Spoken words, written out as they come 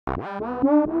What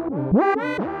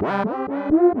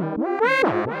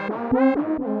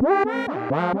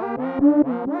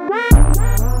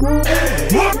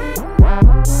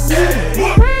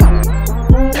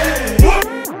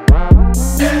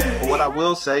I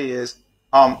will say is,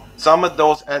 some of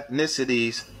those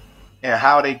ethnicities and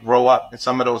how they grow up in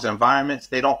some of those environments,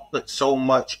 they don't put so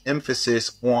much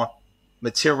emphasis on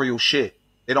material shit.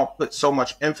 They don't put so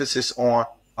much emphasis on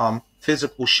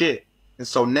physical shit. And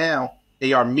so now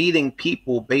they are meeting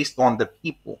people based on the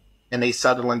people, and they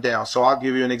settling down. So I'll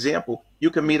give you an example.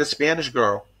 You can meet a Spanish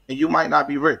girl and you might not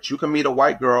be rich. You can meet a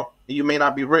white girl and you may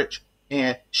not be rich.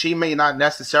 And she may not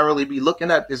necessarily be looking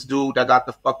at this dude that got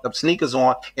the fucked up sneakers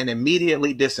on and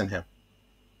immediately dissing him.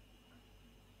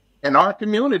 In our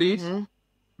communities,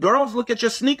 girls look at your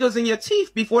sneakers and your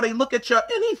teeth before they look at your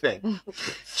anything.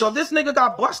 So this nigga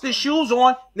got busted shoes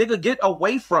on. Nigga, get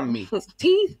away from me.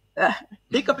 Teeth?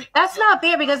 That's not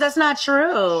fair because that's not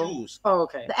true. Shoes. Oh,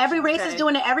 okay. Every race is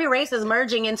doing it. Every race is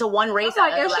merging into one race.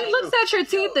 Like, if she looks at your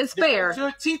teeth, it's fair.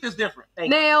 Your teeth is different.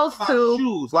 Nails, too.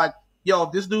 Shoes. Like,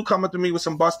 yo, this dude coming to me with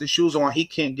some busted shoes on, he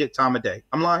can't get time of day.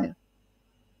 I'm lying.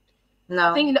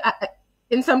 No. I think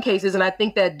in some cases, and I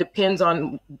think that depends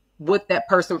on what that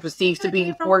person perceives to be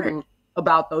important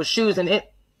about those shoes.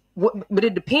 But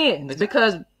it depends,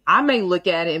 because I may look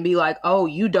at it and be like, oh,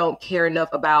 you don't care enough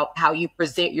about how you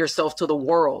present yourself to the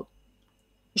world.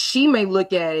 She may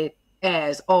look at it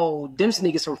as, oh, them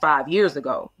sneakers from 5 years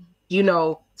ago, you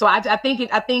know? So I think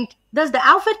does the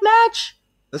outfit match?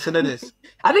 Listen to this.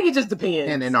 I think it just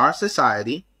depends. And in our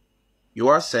society, you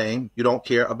are saying you don't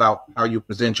care about how you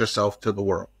present yourself to the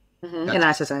world. In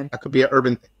our society. That could be an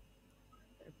urban thing.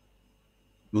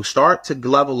 You start to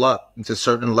level up into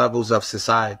certain levels of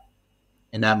society,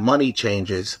 and that money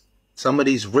changes. Some of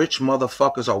these rich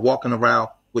motherfuckers are walking around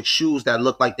with shoes that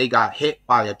look like they got hit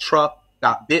by a truck,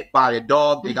 got bit by a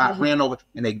dog, they got ran over,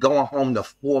 and they going home to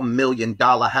 $4 million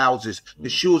houses. The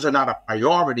shoes are not a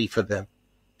priority for them.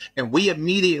 And we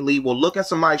immediately will look at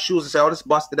somebody's shoes and say, oh, this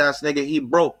busted ass nigga, he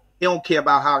broke. He don't care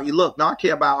about how he look. No, I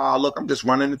care about how I look. I'm just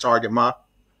running the Target, ma.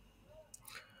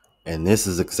 And this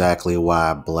is exactly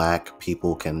why black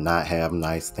people cannot have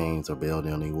nice things or build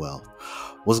any wealth.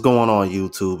 What's going on,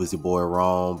 YouTube? It's your boy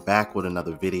Rome, back with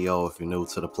another video. If you're new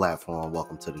to the platform,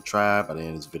 welcome to the tribe. By the end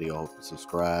of this video, hope you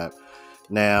subscribe.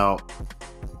 Now,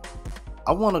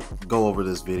 I want to go over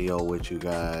this video with you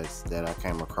guys that I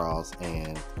came across,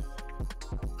 and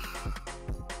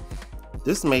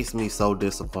this makes me so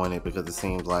disappointed because it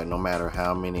seems like no matter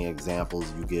how many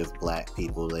examples you give black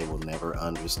people, they will never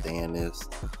understand this.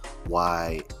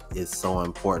 Why it's so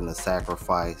important to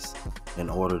sacrifice in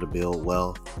order to build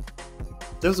wealth.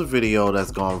 There's a video that's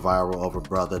gone viral of a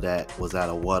brother that was at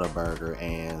a Whataburger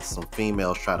and some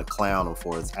females try to clown him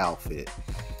for his outfit.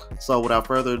 So without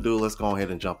further ado, let's go ahead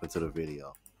and jump into the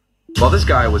video. While this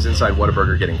guy was inside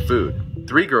Whataburger getting food,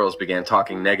 3 girls began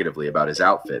talking negatively about his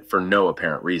outfit for no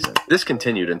apparent reason. This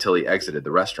continued until he exited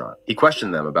the restaurant. He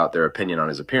questioned them about their opinion on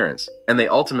his appearance, and they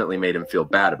ultimately made him feel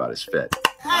bad about his fit.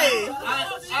 Hey,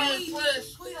 I ain't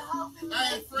fresh.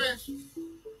 I ain't fresh.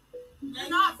 You're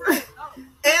not fresh.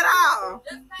 At all.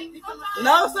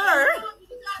 No, sir.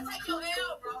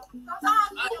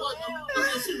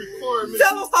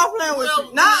 Tell us stop playing with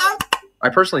you. Nah, I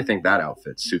personally think that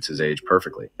outfit suits his age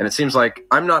perfectly, and it seems like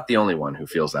I'm not the only one who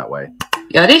feels that way.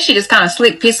 Yo, this shit is kind of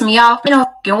slick, pissing me off. No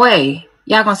fucking way.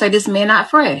 Y'all gonna say this man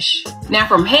not fresh. Now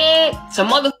from head to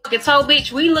motherfucking toe,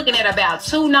 bitch, we looking at about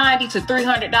 $290 to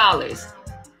 $300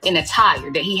 in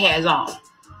attire that he has on.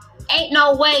 Ain't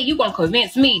no way you gonna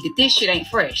convince me that this shit ain't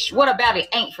fresh. What about it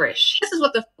ain't fresh? This is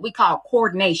what we call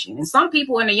coordination. And some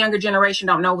people in the younger generation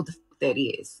don't know what the fuck that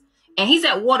is. And he's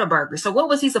at Whataburger. So what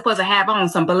was he supposed to have on?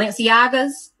 Some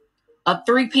Balenciagas? A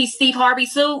 3-piece Steve Harvey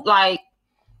suit? Like.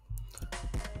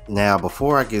 Now,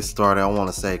 before I get started, I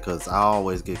want to say, because I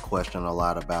always get questioned a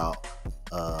lot about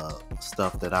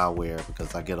stuff that I wear,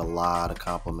 because I get a lot of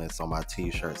compliments on my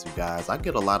t-shirts, you guys. I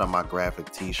get a lot of my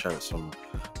graphic t-shirts from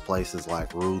places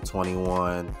like Rue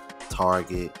 21,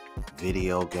 Target,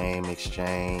 Video Game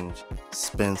Exchange,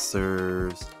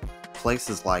 Spencer's,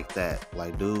 places like that.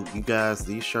 Like, dude, you guys,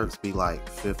 these shirts be like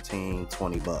 15,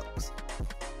 20 bucks.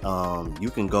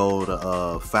 You can go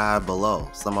to Five Below.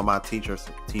 Some of my t-shirts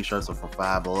are from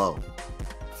Five Below.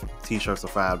 T-shirts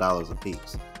are $5 a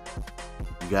piece.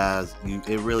 You guys,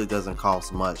 it really doesn't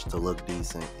cost much to look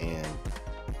decent. And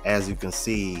as you can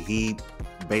see, he,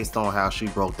 based on how she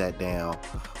broke that down,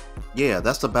 yeah,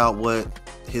 that's about what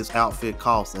his outfit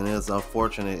costs. And it's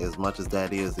unfortunate, as much as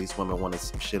that is, these women want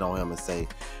to shit on him and say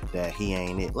that he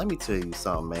ain't it. Let me tell you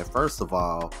something, man. First of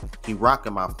all, he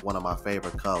rocking one of my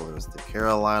favorite colors, the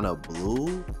Carolina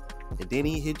blue. And then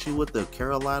he hit you with the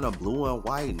Carolina blue and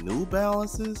white New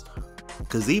Balances.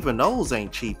 Cause even those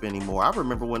ain't cheap anymore. I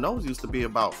remember when those used to be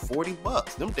about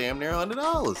 $40. Them damn near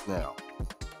 $100 now.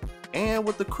 And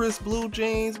with the Chris blue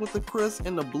jeans, with the Chris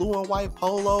and the blue and white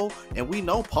polo, and we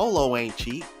know polo ain't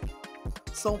cheap.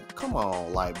 So come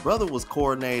on, like, brother was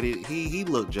coordinated. He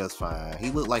looked just fine.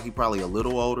 He looked like he probably a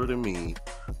little older than me,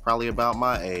 probably about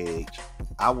my age.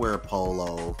 I wear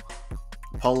polo.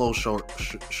 Polo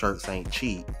shirts ain't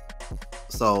cheap.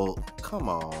 So come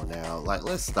on now, like,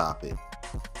 let's stop it.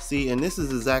 See, and this is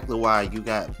exactly why you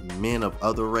got men of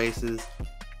other races.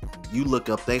 You look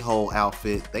up their whole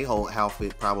outfit. Their whole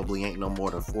outfit probably ain't no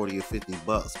more than $40 or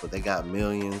 $50, but they got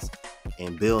millions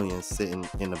and billions sitting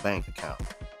in the bank account.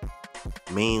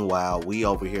 Meanwhile, we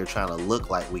over here trying to look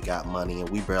like we got money and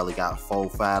we barely got $4 or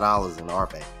 $5 in our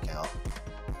bank account.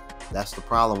 That's the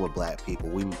problem with black people.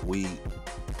 We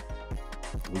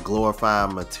glorify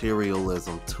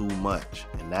materialism too much,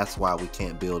 and that's why we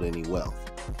can't build any wealth.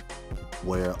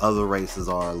 Where other races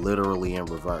are literally in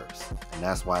reverse, and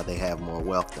that's why they have more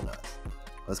wealth than us.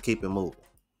 Let's keep it moving.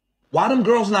 Why them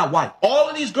girls not white? All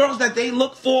of these girls that they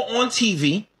look for on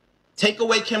TV, take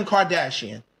away Kim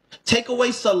Kardashian, take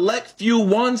away select few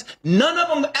ones, none of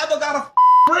them ever got a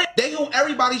friend. They who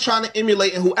everybody trying to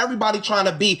emulate and who everybody trying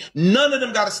to be, none of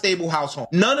them got a stable household.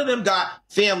 None of them got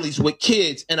families with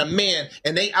kids and a man,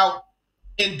 and they out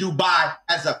in Dubai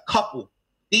as a couple.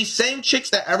 These same chicks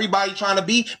that everybody trying to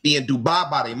be in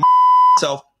Dubai by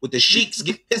themselves with the sheiks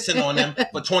get pissing on them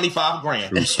for 25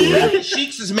 grand. The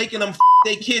sheiks is making them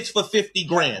their kids for 50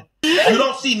 grand. You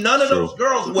don't see none of those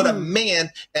girls with a man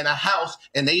and a house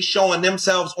and they showing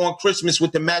themselves on Christmas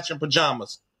with the matching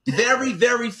pajamas. Very,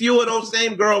 very few of those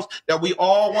same girls that we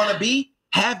all want to be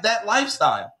have that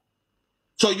lifestyle.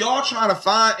 So y'all trying to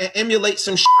find and emulate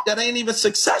some shit that ain't even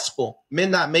successful.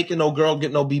 Men not making no girl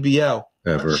get no BBL.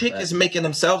 Ever. A chick is making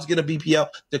themselves get a BBL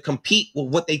to compete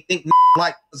with what they think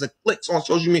like as a clicks on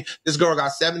social media. This girl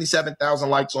got 77,000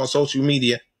 likes on social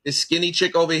media. This skinny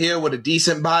chick over here with a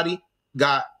decent body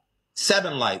got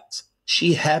 7 likes.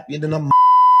 She happier than a.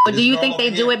 But do you think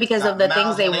they do it because of the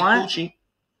things they want?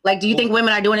 Like, do you think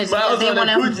women are doing it because they want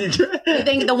to? You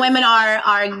think the women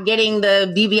are getting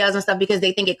the BBLs and stuff because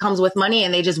they think it comes with money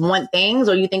and they just want things,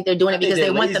 or you think they're doing it because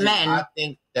they want the men? I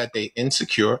think that they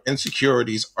insecure.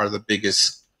 Insecurities are the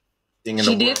biggest thing in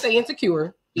the world. She did say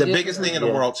insecure. The biggest thing in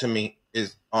the world to me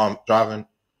is driving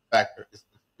factor is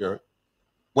insecurity.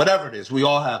 Whatever it is, we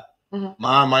all have.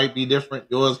 Mine might be different.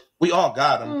 Yours, we all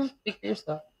got them. Speak for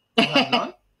yourself. You have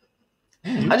none?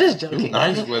 I'm just joking.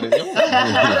 Nice with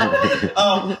it.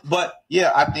 But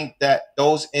yeah, I think that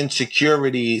those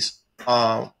insecurities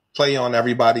play on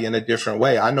everybody in a different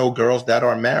way. I know girls that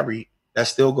are married that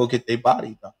still go get their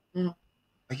body done.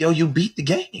 Like, yo, you beat the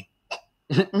game.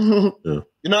 You know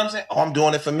what I'm saying? Oh, I'm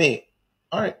doing it for me.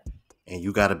 All right. And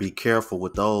you got to be careful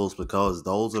with those, because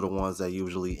those are the ones that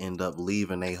usually end up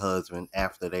leaving their husband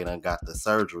after they done got the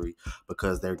surgery,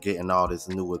 because they're getting all this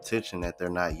new attention that they're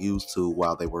not used to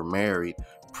while they were married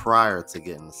prior to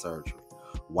getting the surgery.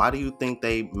 Why do you think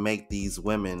they make these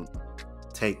women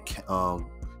take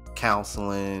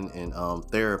counseling and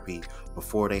therapy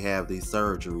before they have these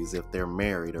surgeries if they're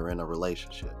married or in a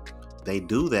relationship? They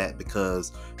do that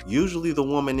because usually the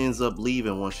woman ends up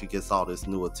leaving when she gets all this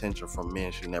new attention from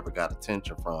men she never got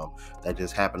attention from, that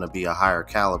just happen to be a higher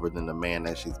caliber than the man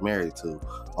that she's married to,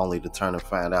 only to turn and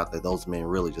find out that those men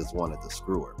really just wanted to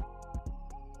screw her.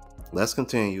 Let's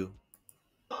continue.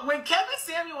 When Kevin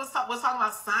Samuel was talking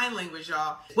about sign language,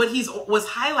 y'all, what he was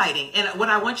highlighting, and what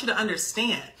I want you to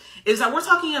understand, is that we're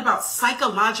talking about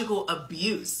psychological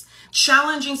abuse,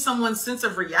 challenging someone's sense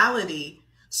of reality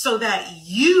so that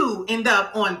you end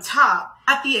up on top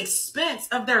at the expense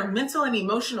of their mental and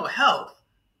emotional health,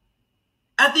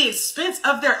 at the expense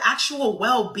of their actual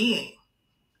well-being.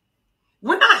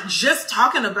 We're not just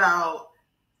talking about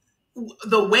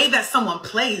the way that someone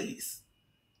plays.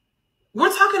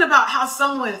 We're talking about how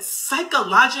someone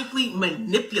psychologically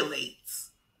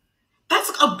manipulates.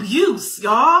 That's abuse,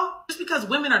 y'all. Just because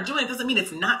women are doing it doesn't mean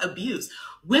it's not abuse.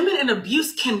 Women and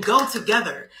abuse can go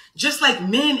together, just like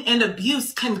men and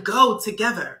abuse can go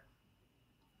together.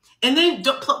 And then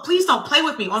please don't play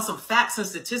with me on some facts and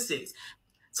statistics.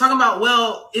 Talking about,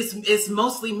 well, it's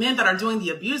mostly men that are doing the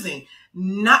abusing,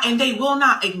 and they will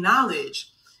not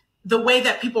acknowledge the way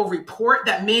that people report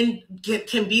that men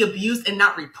can be abused and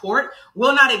not report,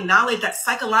 will not acknowledge that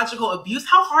psychological abuse.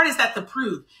 How hard is that to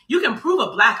prove? You can prove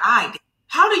a black eye.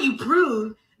 How do you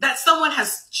prove that someone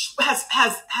has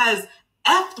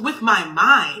effed with my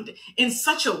mind in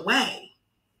such a way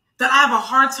that I have a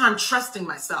hard time trusting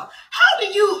myself? How do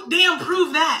you damn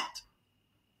prove that?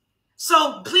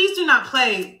 So please do not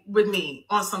play with me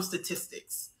on some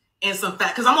statistics and some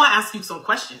facts, because I'm going to ask you some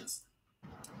questions.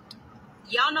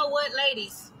 Y'all know what,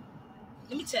 ladies?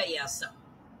 Let me tell y'all something.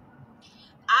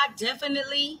 I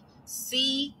definitely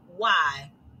see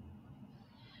why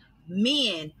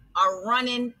men are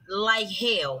running like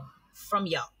hell from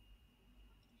y'all.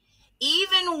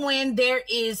 Even when there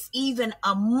is even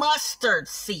a mustard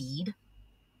seed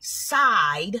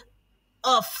side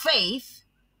of faith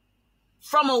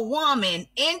from a woman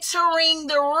entering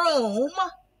the room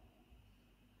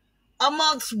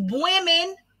amongst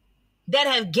women that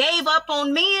have gave up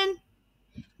on men,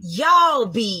 y'all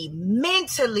be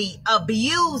mentally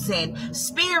abusing,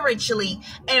 spiritually,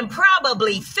 and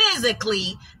probably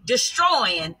physically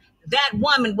destroying that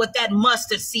woman with that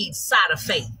mustard seed side of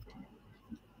faith.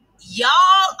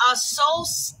 Y'all are so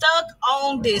stuck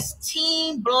on this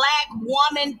team black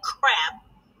woman crap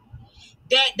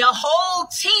that the whole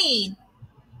team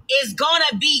is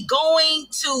gonna be going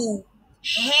to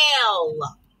hell.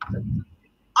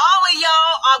 All of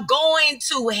y'all are going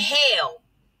to hell.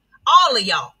 All of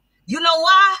y'all. You know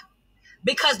why?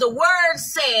 Because the word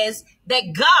says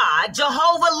that God,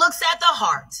 Jehovah, looks at the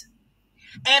heart.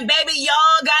 And baby,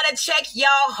 y'all gotta check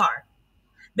y'all heart.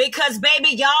 Because baby,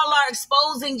 y'all are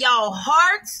exposing y'all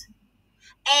hearts.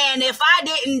 And if I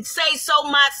didn't say so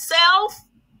myself,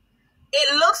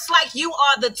 it looks like you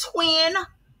are the twin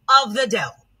of the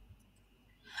devil.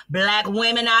 Black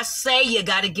women, I say you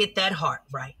gotta get that heart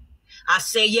right. I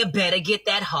say you better get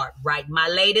that heart right, my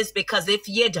ladies, because if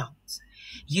you don't,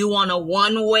 you on a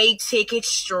one-way ticket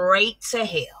straight to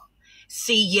hell.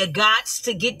 See, you got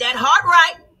to get that heart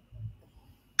right.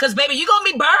 Because, baby, you're going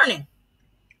to be burning.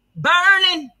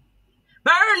 Burning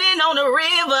on the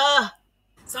river.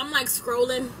 So I'm like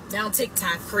scrolling down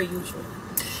TikTok per usual.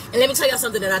 And let me tell y'all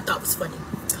something that I thought was funny.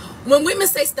 When women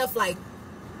say stuff like,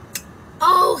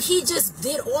 oh, he just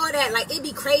did all that. Like, it'd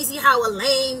be crazy how a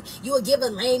lame, you would give a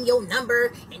lame your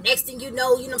number, and next thing you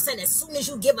know what I'm saying, as soon as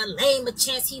you give a lame a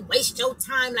chance, he wastes your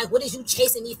time. Like, what is you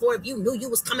chasing me for if you knew you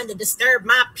was coming to disturb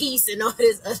my peace and all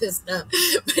this other stuff?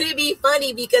 But it'd be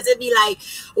funny because it'd be like,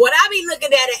 what I be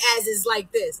looking at it as is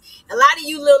like this. A lot of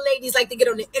you little ladies like to get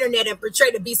on the internet and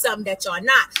portray to be something that y'all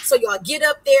not. So y'all get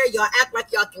up there, y'all act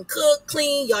like y'all can cook,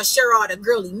 clean, y'all share all the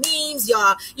girly memes,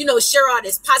 y'all, share all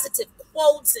this positive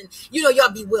quotes, and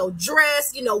y'all be well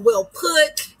dressed, well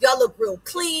put, y'all look real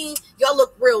clean, y'all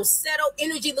look real settled,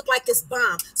 energy look like it's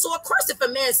bomb. So of course if a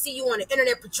man see you on the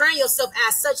internet portraying yourself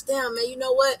as such, damn man, you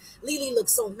know what, Lily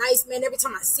looks so nice, man. Every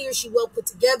time I see her, she well put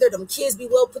together, them kids be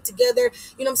well put together,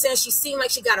 you know what I'm saying, she seemed like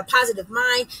she got a positive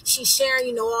mind, she's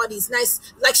sharing all these nice,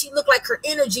 like she look like her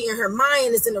energy and her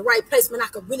mind is in the right place. Man, I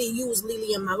could really use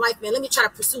Lily in my life, man. Let me try to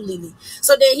pursue Lily.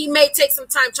 So then he may take some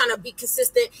time trying to be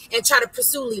consistent and try to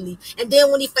pursue Lily. And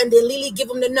then then Lily give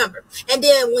him the number. And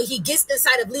then when he gets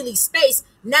inside of Lily's space,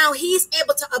 now he's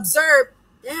able to observe,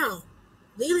 damn,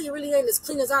 Lily really ain't as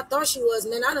clean as I thought she was,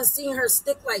 man. I done seen her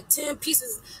stick like 10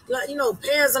 pieces, like,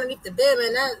 pans underneath the bed,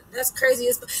 man. That's crazy.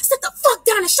 Sit the fuck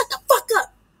down and shut the fuck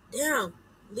up. Damn.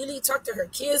 Lily talk to her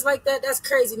kids like that? That's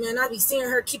crazy, man. I be seeing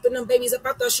her keeping them babies up.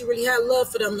 I thought she really had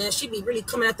love for them, man. She be really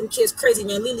coming at them kids crazy,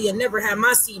 man. Lily had never had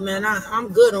my seed, man. I'm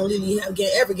good on Lily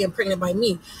ever getting pregnant by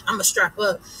me. I'm going to strap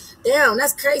up. Damn,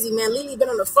 that's crazy, man. Lily been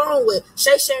on the phone with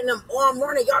Shay and them all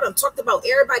morning. Y'all done talked about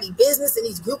everybody's business in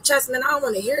these group chats, man. I don't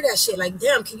want to hear that shit. Like,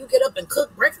 damn, can you get up and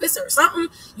cook breakfast or something?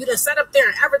 You done sat up there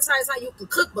and advertise how you can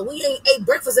cook, but we ain't ate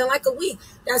breakfast in like a week.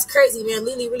 That's crazy, man.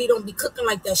 Lily really don't be cooking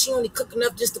like that. She only cook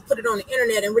enough just to put it on the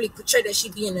internet and really portray that she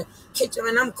be in the kitchen.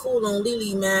 Man, I'm cool on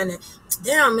Lily, man. And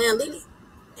damn, man, Lily,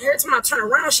 every time I turn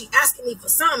around, she asking me for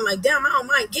something. Like, damn, I don't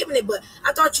mind giving it, but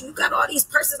I thought you got all these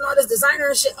purses and all this designer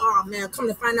and shit. Oh man, come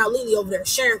to find out, Lily over there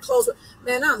sharing clothes with,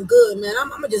 man. I'm good, man. I'm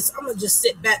gonna just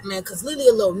sit back, man, because Lily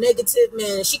a little negative,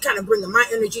 man. She kind of bringing my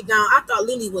energy down. I thought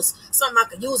Lily was something I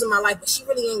could use in my life, but she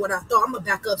really ain't what I thought. I'm gonna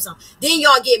back up some. Then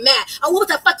y'all get mad. Oh, what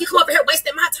the fuck you come over here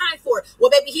wasting my time for? Well,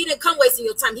 baby, he didn't come wasting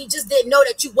your time. He just didn't know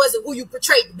that you wasn't who you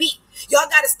portrayed to be. Y'all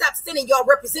got to stop sending y'all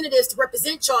representatives to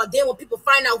represent y'all. Then when people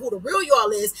find out who the real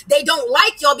y'all is, they don't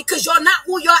like y'all because y'all not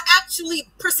who y'all actually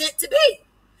present to be.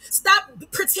 Stop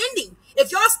pretending.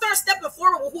 If y'all start stepping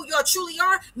forward with who y'all truly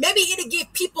are, maybe it'll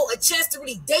give people a chance to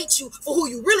really date you for who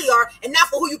you really are and not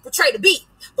for who you portray to be.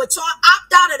 But y'all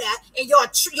opt out of that and y'all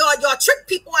trick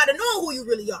people out of knowing who you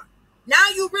really are. Now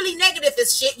you really negative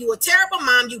as shit. You a terrible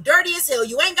mom. You dirty as hell.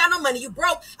 You ain't got no money. You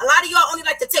broke. A lot of y'all only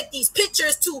like to take these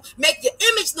pictures to make your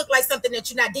image look like something that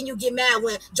you're not. Then you get mad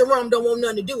when Jerome don't want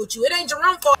nothing to do with you. It ain't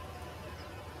Jerome's fault.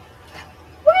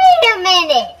 Wait a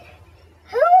minute.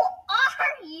 Who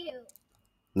are you?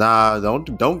 Nah,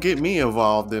 don't get me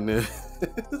involved in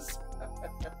this.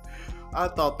 I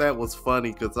thought that was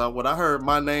funny because when I heard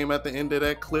my name at the end of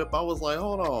that clip, I was like,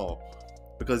 hold on.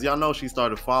 Because y'all know she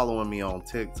started following me on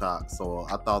TikTok. So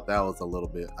I thought that was a little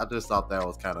bit, I just thought that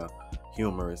was kind of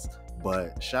humorous.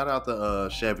 But shout out to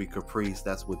Chevy Caprice.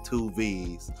 That's with 2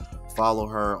 V's. Follow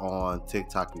her on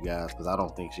TikTok, you guys, because I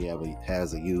don't think she ever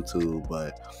has a YouTube.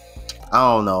 But I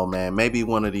don't know, man. Maybe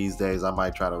one of these days I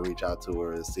might try to reach out to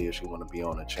her and see if she want to be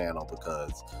on the channel,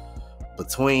 because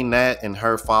between that and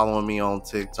her following me on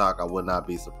TikTok, I would not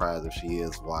be surprised if she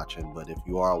is watching. But if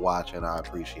you are watching, I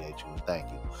appreciate you and thank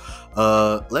you.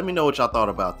 Let me know what y'all thought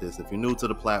about this. If you're new to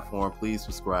the platform, please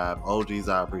subscribe. OGs,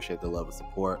 I appreciate the love and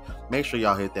support. Make sure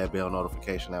y'all hit that bell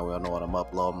notification. That way I know what I'm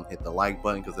uploading. Hit the like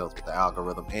button because that helps with the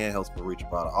algorithm and helps me reach a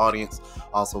broader audience.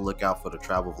 Also, look out for the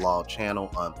travel vlog channel,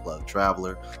 Unplugged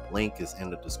Traveler. Link is in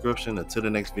the description. Until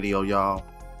the next video, y'all.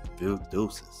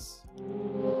 Deuces.